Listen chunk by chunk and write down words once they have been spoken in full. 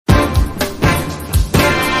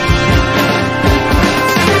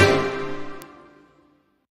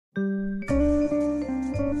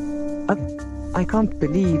I can't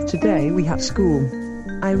believe today we have school.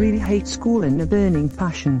 I really hate school in a burning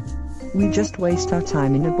passion. We just waste our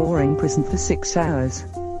time in a boring prison for 6 hours.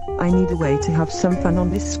 I need a way to have some fun on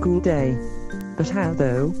this school day. But how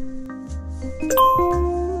though?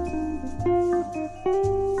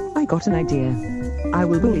 I got an idea. I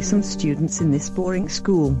will bully some students in this boring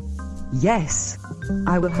school. Yes!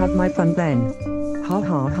 I will have my fun then. Ha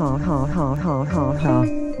ha ha ha ha ha ha ha.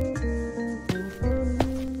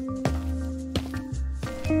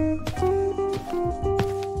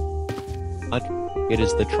 It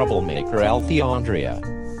is the troublemaker Althea Andrea.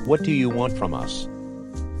 What do you want from us?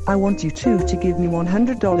 I want you two to give me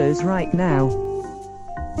 $100 right now.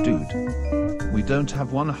 Dude, we don't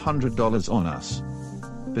have $100 on us.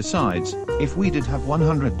 Besides, if we did have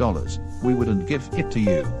 $100, we wouldn't give it to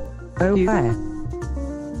you. Oh yeah.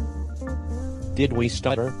 Did we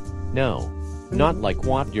stutter? No. Not like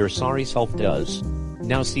what your sorry self does.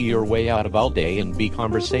 Now see your way out of all day and be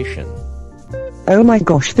conversation. Oh my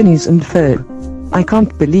gosh, Phineas and Ferb. I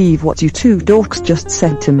can't believe what you two dorks just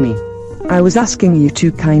said to me. I was asking you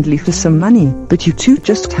two kindly for some money, but you two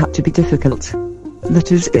just had to be difficult.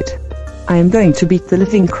 That is it. I am going to beat the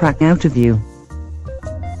living crap out of you.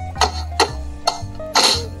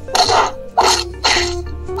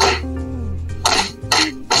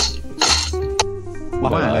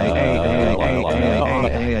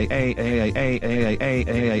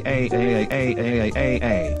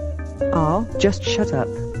 Ah, just shut up.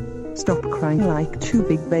 Stop crying like two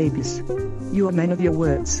big babies. You are men of your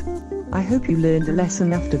words. I hope you learned a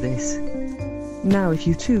lesson after this. Now if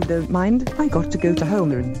you two don't mind, I got to go to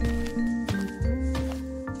homeroom.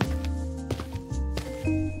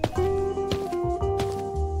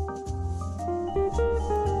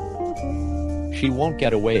 She won't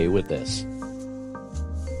get away with this.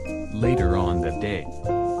 Later on that day.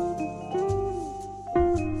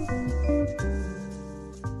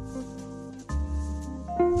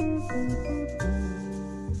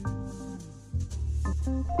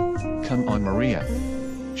 Come on, Maria.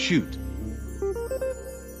 Shoot.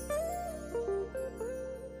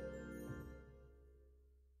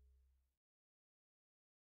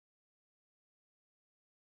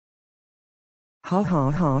 Ha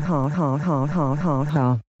ha ha ha ha ha ha ha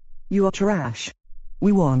ha. You are trash.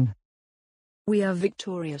 We won. We are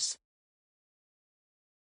victorious.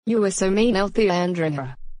 You were so mean, Althea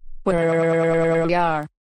Andrea. Where we are.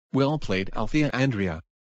 Well played, Althea Andrea.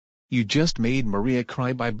 You just made Maria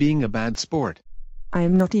cry by being a bad sport. I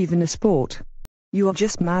am not even a sport. You are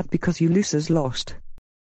just mad because you losers lost.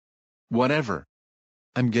 Whatever.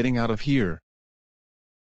 I'm getting out of here.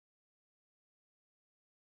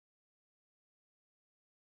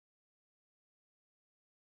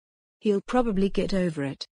 He'll probably get over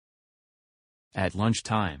it. At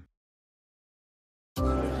lunchtime. I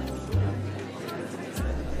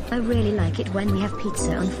really like it when we have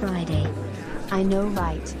pizza on Friday. I know,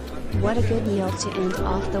 right? What a good meal to end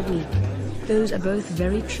off the week. Those are both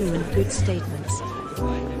very true and good statements.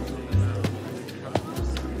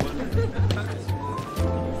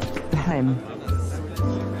 Ahem.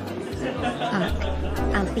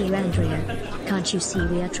 Althea Andrea, can't you see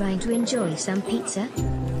we are trying to enjoy some pizza?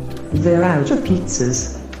 They're out of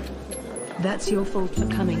pizzas. That's your fault for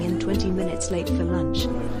coming in 20 minutes late for lunch.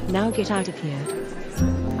 Now get out of here.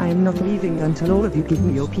 I am not leaving until all of you give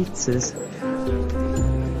me your pizzas.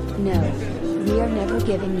 No, we are never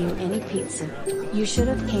giving you any pizza. You should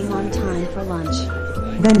have came on time for lunch.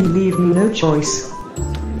 Then you leave me no choice.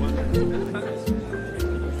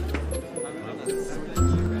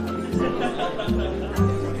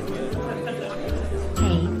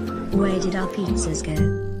 Hey, where did our pizzas go?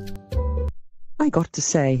 I got to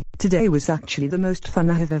say, today was actually the most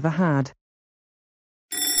fun I have ever had.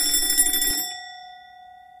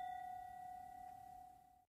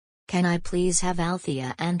 Can I please have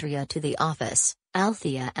Althea Andrea to the office?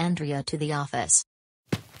 Althea Andrea to the office.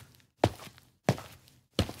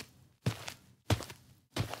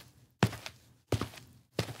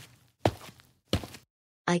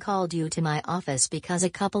 I called you to my office because a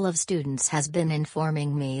couple of students has been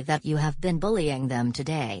informing me that you have been bullying them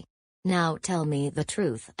today. Now tell me the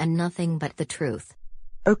truth and nothing but the truth.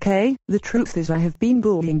 Okay, the truth is I have been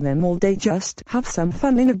bullying them all day just have some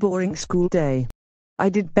fun in a boring school day. I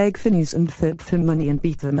did beg Phineas and Ferb for money and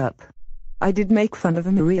beat them up. I did make fun of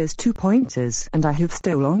Maria's 2 pointers and I have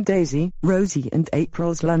stolen Daisy, Rosie and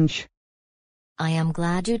April's lunch. I am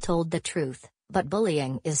glad you told the truth, but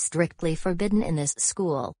bullying is strictly forbidden in this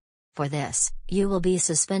school. For this, you will be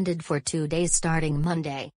suspended for 2 days starting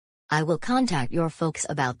Monday. I will contact your folks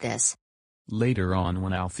about this. Later on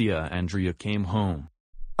when Althea Andrea came home.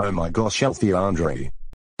 Oh my gosh, Althea Andrea.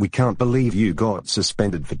 We can't believe you got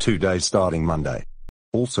suspended for 2 days starting Monday.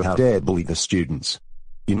 Also, how dare bully the students?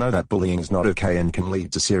 You know that bullying is not okay and can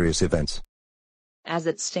lead to serious events. As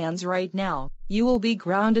it stands right now, you will be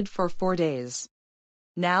grounded for 4 days.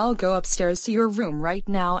 Now go upstairs to your room right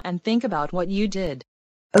now and think about what you did.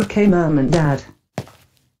 Okay, Mom and Dad.